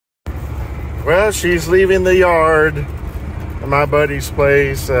Well, she's leaving the yard at my buddy's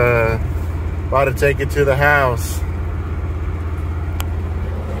place. About to take it to the house.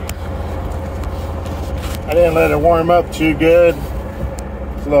 I didn't let it warm up too good.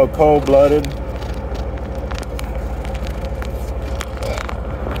 It's a little cold-blooded.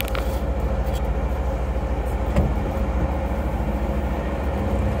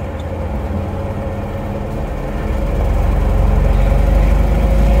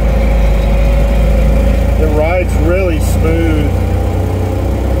 It's really smooth.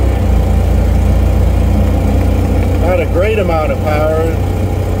 Not a great amount of power,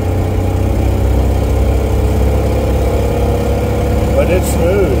 but it's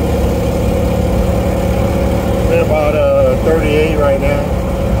smooth. It's about 38 right now.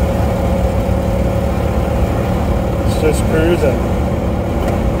 It's just cruising.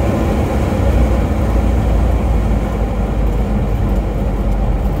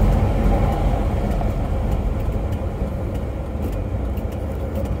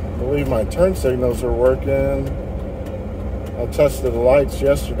 My turn signals are working. I tested the lights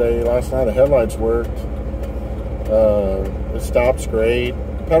yesterday. Last night the headlights worked. It stops great.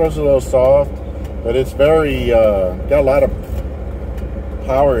 The pedal's a little soft, but it's very got a lot of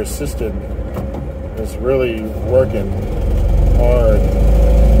power assisted. It's really working hard.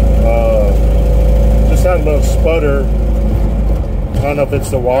 Just had a little sputter. I don't know if it's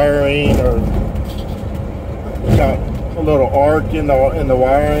the wiring or got a little arc in the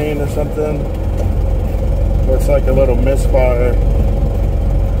wiring or something. Looks like a little misfire,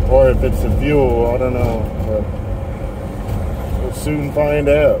 or if it's the fuel, I don't know, but we'll soon find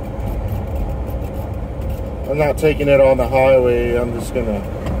out. I'm not taking it on the highway. I'm just gonna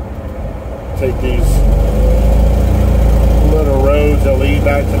take these little roads that lead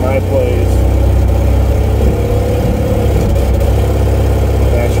back to my place.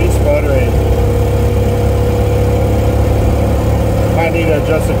 Yeah, she's sputtering. I need to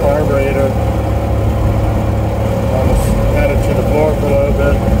adjust the carburetor. Almost had it to the floor for a little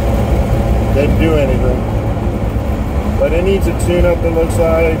bit. Didn't do anything. But it needs a tune-up, it looks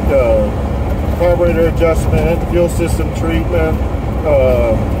like. Carburetor adjustment, fuel system treatment,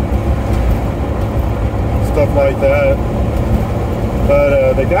 stuff like that.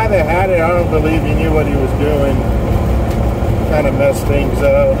 But the guy that had it, I don't believe he knew what he was doing. Kind of messed things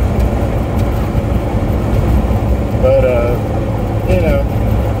up. But you know,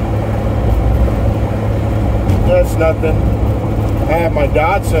 that's nothing. I have my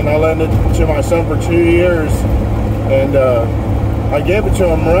Datsun. I lent it to my son for 2 years, and I gave it to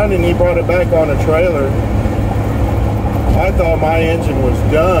him running. He brought it back on a trailer. I thought my engine was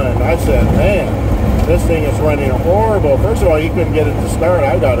done. I said, man, this thing is running horrible. First of all, he couldn't get it to start.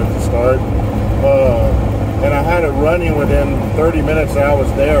 I got it to start, and I had it running within 30 minutes that I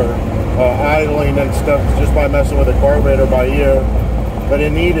was there, idling and stuff, just by messing with the carburetor by ear. But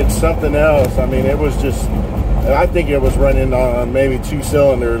it needed something else. I mean, it was just, I think it was running on maybe 2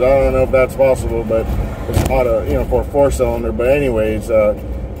 cylinders. I don't know if that's possible, but it's not a, you know, for a 4-cylinder. But anyways,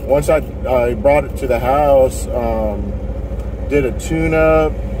 once I brought it to the house, did a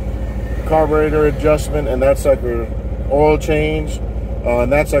tune-up, carburetor adjustment, and that sucker oil change. And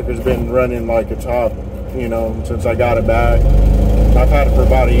that sucker's been running like a top, you know, since I got it back. I've had it for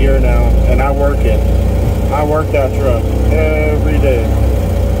about a year now, and I work it. I work that truck every day.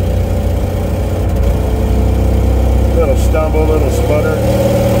 Little stumble, little sputter.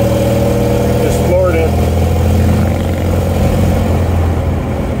 Just floored it.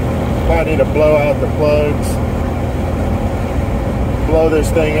 Might need to blow out the plugs. Blow this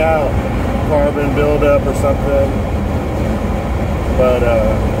thing out. Carbon buildup or something. But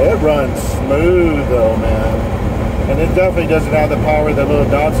it runs smooth though, man. And it definitely doesn't have the power that little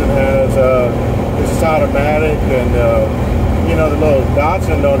Datsun has. It's automatic, and you know, the little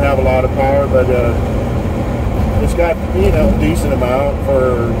Datsun don't have a lot of power, but it's got, you know, a decent amount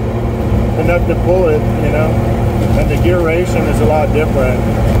for enough to pull it, you know. And the gear ratio is a lot different.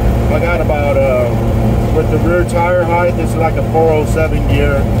 I got about with the rear tire height, it's like a 407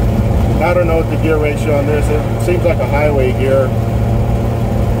 gear. I don't know what the gear ratio on this is. It seems like a highway gear,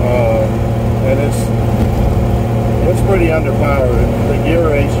 and it's pretty underpowered. The gear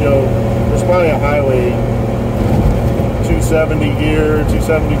ratio, it's probably a highway 270 gear,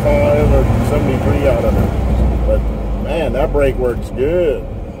 275 or 73 out of it. But man, that brake works good.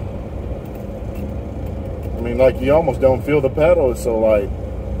 I mean, like, you almost don't feel the pedal, it's so light.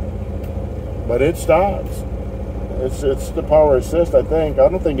 But it stops. It's the power assist, I think. I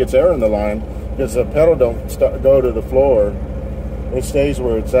don't think it's air in the line, because the pedal don't go to the floor. It stays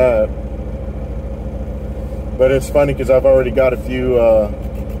where it's at. But it's funny because I've already got a few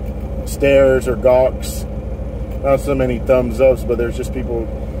stares or gawks. Not so many thumbs ups, but there's just people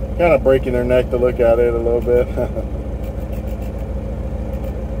kind of breaking their neck to look at it a little bit.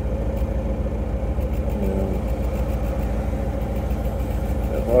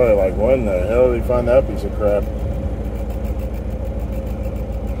 They're probably like, what in the hell did he find that piece of crap?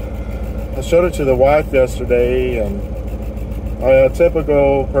 I showed it to the wife yesterday, and a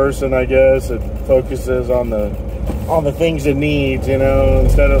typical person, I guess, it focuses on the things it needs, you know,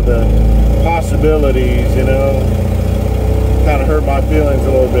 instead of the possibilities, you know. Kind of hurt my feelings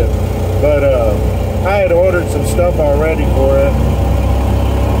a little bit, but I had ordered some stuff already for it.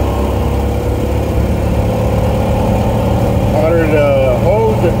 Ordered a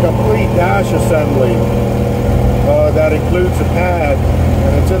whole complete dash assembly that includes a pad,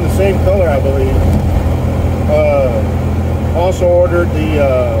 and it's in the same color, I believe. Also ordered the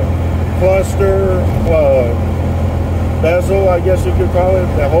cluster bezel, I guess you could call it,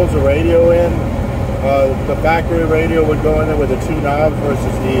 that holds the radio in. The factory radio would go in there with the 2 knobs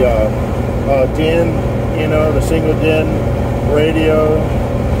versus the DIN, you know, the single DIN radio.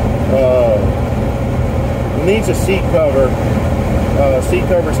 It needs a seat cover. Seat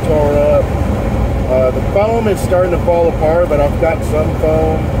cover's tore up. The foam is starting to fall apart, but I've got some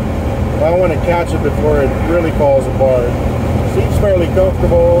foam. I want to catch it before it really falls apart. Seat's fairly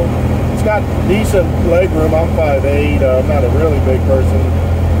comfortable. It's got decent leg room. I'm 5'8". I'm not a really big person.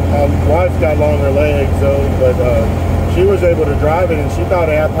 Wife's got longer legs though, but she was able to drive it, and she thought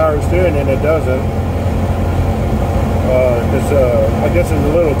it had power steering, and it doesn't. Because I guess the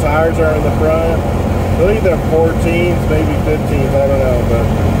little tires are in the front. I believe they're 14s, maybe 15s. I don't know, but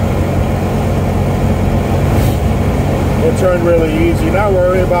it turned really easy. Not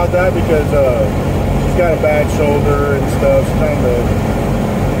worry about that because she's got a bad shoulder and stuff. She's kind of,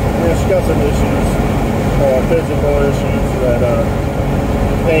 yeah, she's got some issues, physical issues that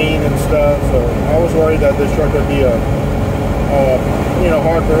pain and stuff. So I was worried that this truck would be you know,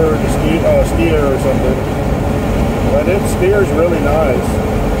 hard for her to steer or something. But it steers really nice.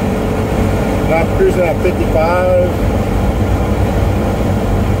 Not cruising at 55.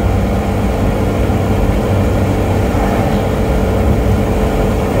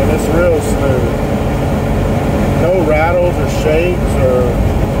 It's real smooth. No rattles or shakes, or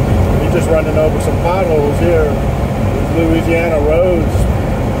you're just running over some potholes here. These Louisiana roads,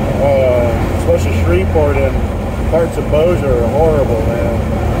 especially Shreveport and parts of Bossier, are horrible, man.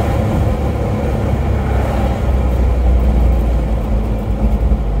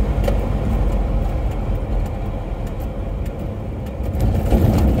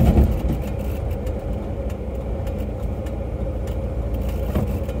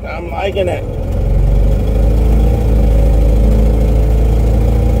 I'm liking it.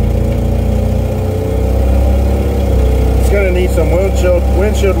 It's gonna need some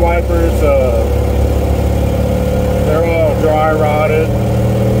windshield wipers. They're all dry rotted.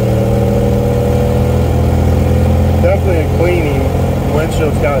 Definitely a cleaning. The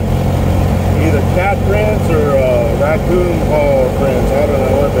windshield's got either cat prints or raccoon paw prints. I don't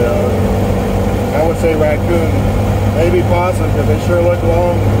know what they are. I would say raccoon. Maybe possum, because they sure look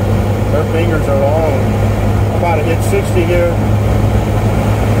long. Their fingers are long. I'm about to hit 60 here.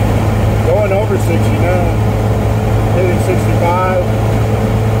 Going over 60 now. Hitting 65.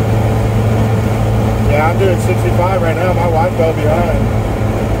 Yeah, I'm doing 65 right now. My wife fell behind.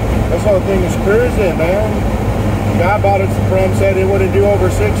 This whole thing is cruising, man. The guy bought it from said it wouldn't do over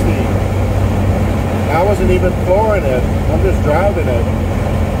 60. I wasn't even flooring it. I'm just driving it.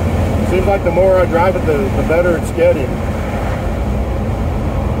 Seems like the more I drive it, the better it's getting.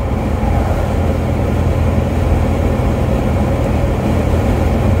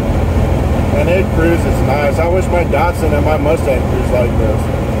 And it cruises nice. I wish my Datsun and my Mustang cruised like this.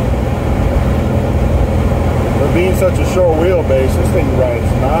 For being such a short wheelbase, this thing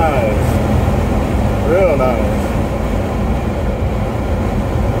rides nice. Real nice.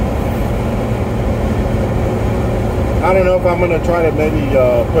 I don't know if I'm going to try to maybe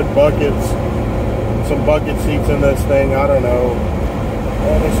put some bucket seats in this thing. I don't know.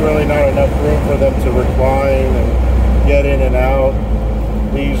 Well, there's really not enough room for them to recline and get in and out.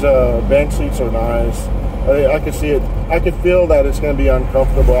 These bench seats are nice. I can see it. I can feel that it's going to be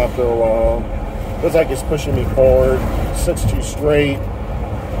uncomfortable after a while. Looks like it's pushing me forward. It sits too straight.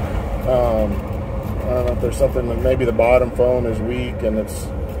 I don't know if there's something that maybe the bottom foam is weak and it's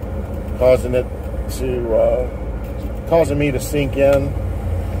causing it to... causing me to sink in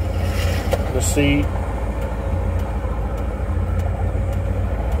the seat.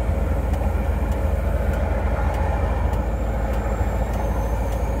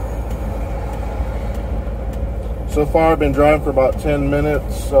 So far I've been driving for about 10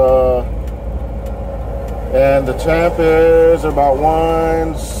 minutes. And the temp is about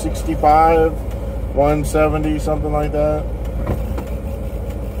 165, 170, something like that.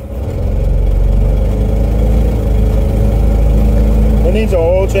 It needs an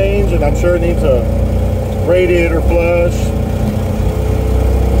oil change, and I'm sure it needs a radiator flush.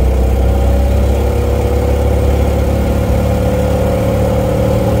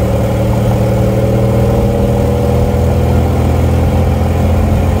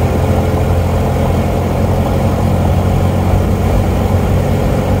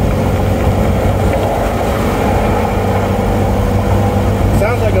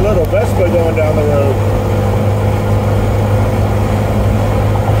 Going down the road.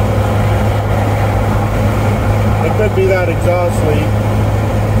 It could be that exhaust leak.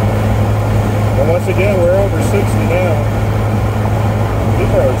 But once again, we're over 60 now.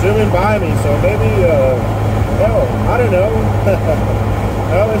 People are zooming by me, so maybe, hell, I don't know.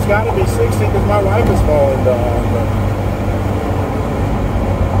 Well, it's got to be 60 because my wife is falling down. But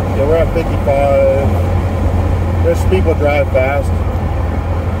yeah, we're at 55. There's people drive fast.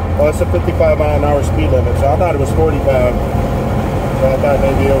 Well, it's a 55 mile an hour speed limit, so I thought it was 45. So I thought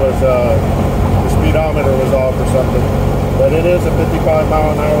maybe it was the speedometer was off or something. But it is a 55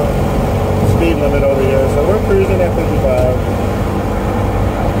 mile an hour speed limit over here, so we're cruising at 55.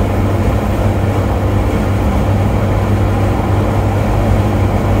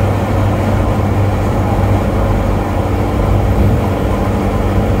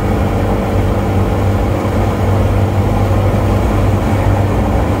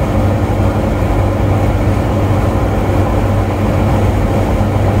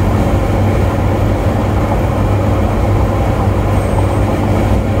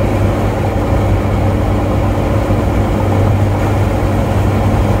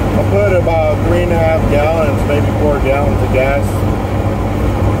 About 3.5 gallons, maybe 4 gallons of gas.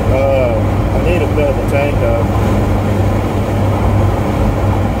 I need to fill the tank up.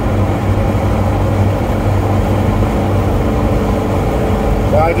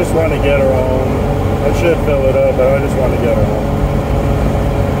 Well, I just want to get her home. I should fill it up, but I just want to get her home.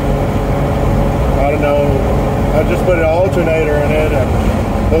 I don't know. I just put an alternator in it, and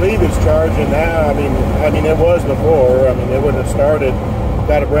I believe it's charging now. I mean, it was before. I mean, it wouldn't have started.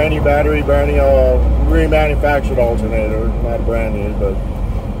 Got a brand new battery, brand new remanufactured alternator, not brand new, but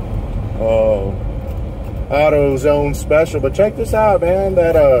AutoZone special. But check this out, man.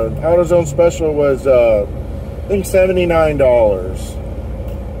 That AutoZone special was I think $79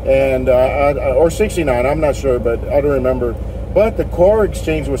 and or $69. I'm not sure, but I don't remember. But the core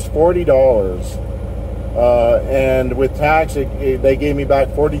exchange was $40, and with tax, they gave me back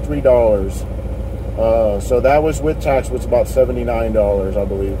 $43. So that was with tax, was about $79, I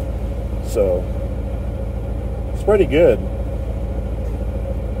believe. So it's pretty good.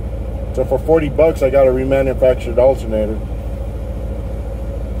 So for 40 bucks, I got a remanufactured alternator.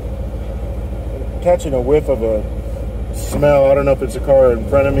 I'm catching a whiff of a smell. I don't know if it's a car in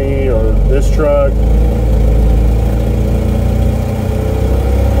front of me or this truck.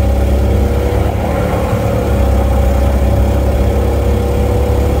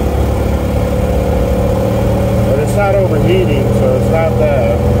 Not overheating, so it's not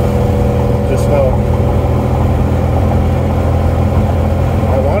that. Just I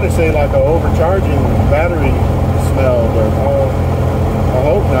want to say like an overcharging battery smell, but I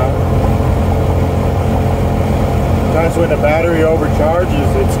hope not. Sometimes when the battery overcharges,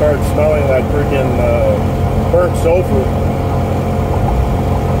 it starts smelling like freaking burnt sulfur.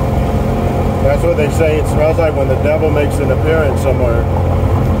 That's what they say it smells like when the devil makes an appearance somewhere.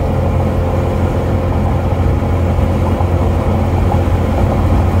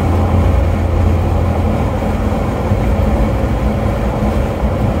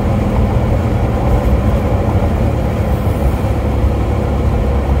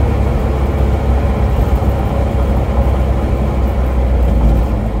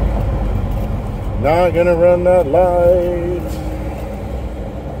 Not gonna run that light.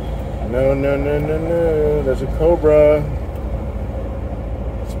 No, no, no, no, no. There's a Cobra.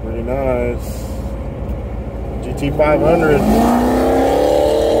 It's pretty nice. GT 500.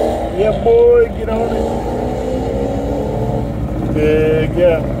 Yeah, boy, get on it. Big,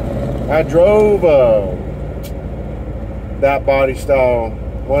 yeah. I drove that body style.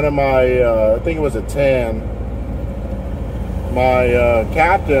 One of my, I think it was a 10. My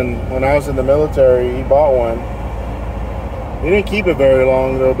captain, when I was in the military, he bought one. He didn't keep it very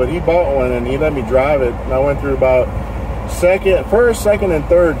long though, but he bought one and he let me drive it. And I went through about first, second, and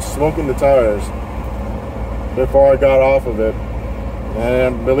third smoking the tires before I got off of it.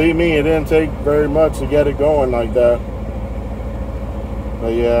 And believe me, it didn't take very much to get it going like that.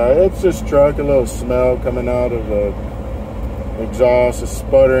 But yeah, it's this truck, a little smell coming out of the exhaust, is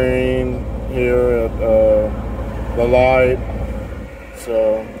sputtering here at the light.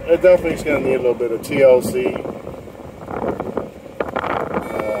 So it definitely is going to need a little bit of TLC.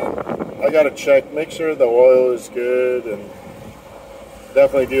 I got to check, make sure the oil is good, and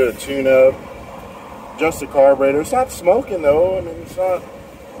definitely do a tune-up. Just the carburetor. It's not smoking though. I mean, it's not.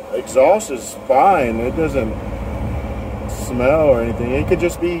 Exhaust is fine. It doesn't smell or anything. It could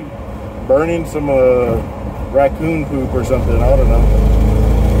just be burning some raccoon poop or something. I don't know.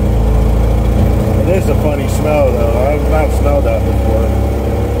 It is a funny smell though. I've not smelled that before.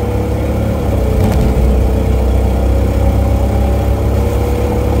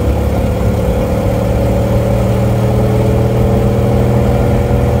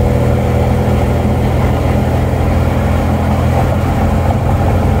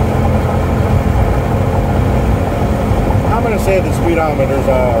 Say the speedometer's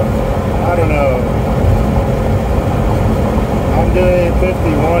off. I don't know. I'm doing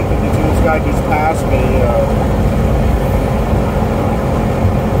 51, 52. This guy just passed me.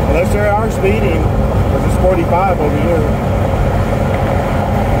 Unless they are speeding, because it's 45 over here.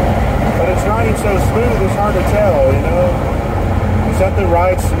 But it's running so smooth, it's hard to tell, you know. When something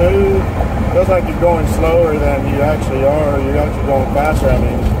rides smooth, it feels like you're going slower than you actually are. You're actually going faster. I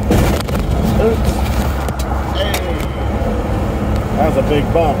mean, oops. That was a big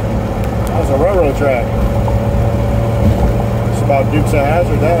bump. That was a railroad track. It's about Dukes of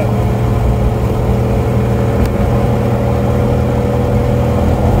Hazzard, that.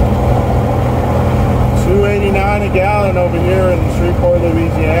 $2.89 a gallon over here in Shreveport,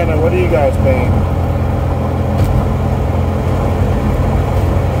 Louisiana. What are you guys paying?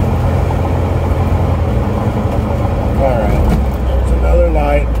 Alright. There's another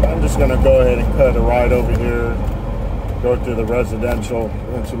light. I'm just going to go ahead and cut a right over here. Go to the residential,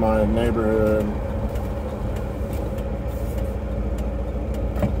 into my neighborhood.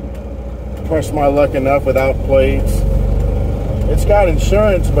 Press my luck enough without plates. It's got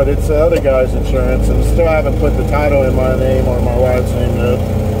insurance, but it's the other guy's insurance, and still haven't put the title in my name or my wife's name yet.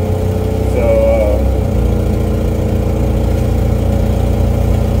 So,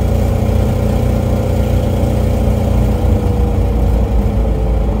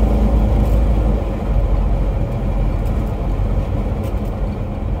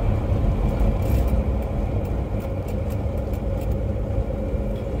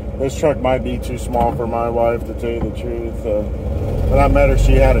 this truck might be too small for my wife, to tell you the truth. When I met her,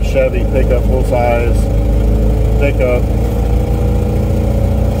 she had a Chevy pickup, full-size pickup.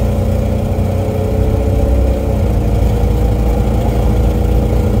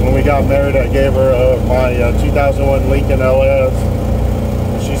 When we got married, I gave her my 2001 Lincoln LS.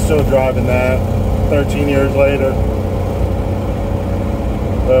 She's still driving that 13 years later.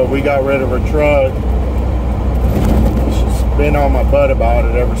 We got rid of her truck. Been on my butt about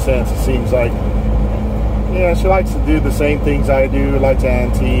it ever since. It seems like, you know, she likes to do the same things I do, like to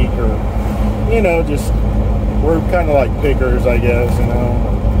antique, or, you know, just, we're kind of like pickers, I guess, you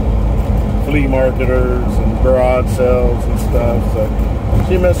know, flea marketers and garage sales and stuff. So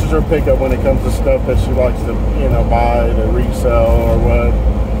she misses her pickup when it comes to stuff that she likes to, you know, buy to resell or what.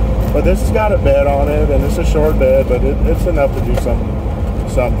 But this has got a bed on it, and it's a short bed, but it's enough to do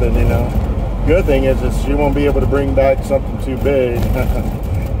something, you know. Good thing is she won't be able to bring back something too big,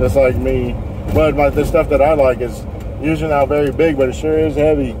 just like me. But the stuff that I like is usually not very big, but it sure is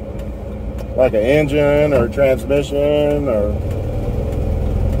heavy, like an engine or transmission or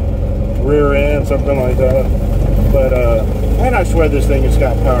rear end, something like that. But and I swear this thing has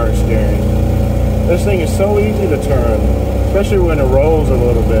got power steering. This thing is so easy to turn, especially when it rolls a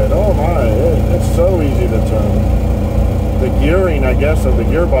little bit. Oh my, it's so easy to turn. The gearing, I guess, of the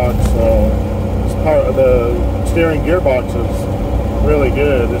gearbox. The steering gearbox is really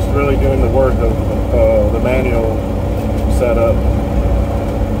good. It's really doing the work of the manual setup.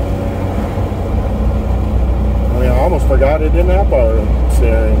 I mean, I almost forgot it didn't have power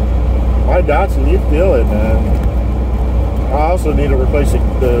steering. My Datsun, you feel it, man. I also need to replace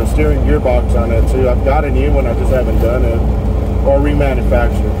the steering gearbox on it too. I've got a new one, I just haven't done it, or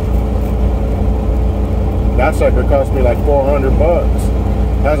remanufactured. That sucker cost me like $400.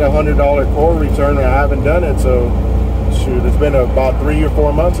 Has a $100 core return, and I haven't done it, so shoot, it's been about 3 or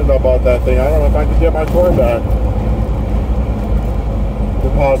 4 months since I bought that thing. I don't know if I can get my core back,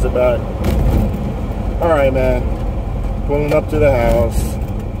 deposit back. All right, man, pulling up to the house.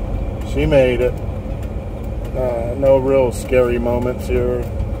 She made it. No real scary moments here,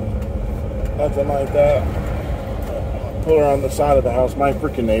 nothing like that. Pull her on the side of the house. My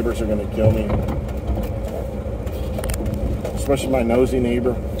freaking neighbors are gonna kill me. Especially my nosy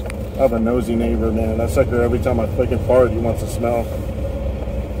neighbor. I have a nosy neighbor, man. That sucker, every time I freaking fart, he wants to smell.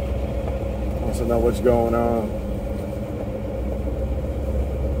 Wants to know what's going on.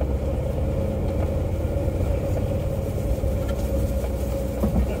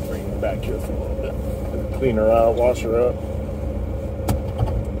 I'll bring her back here for a little bit. Clean her out, wash her up.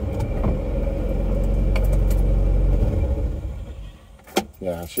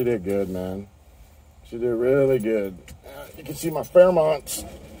 Yeah, she did good, man. She did really good. You can see my Fairmonts.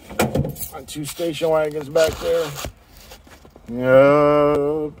 My 2 station wagons back there.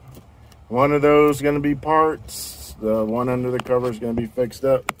 Yep. One of those is going to be parts. The one under the cover is going to be fixed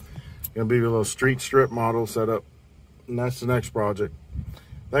up. Going to be a little street strip model set up. And that's the next project.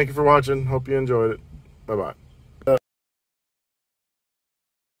 Thank you for watching. Hope you enjoyed it. Bye-bye.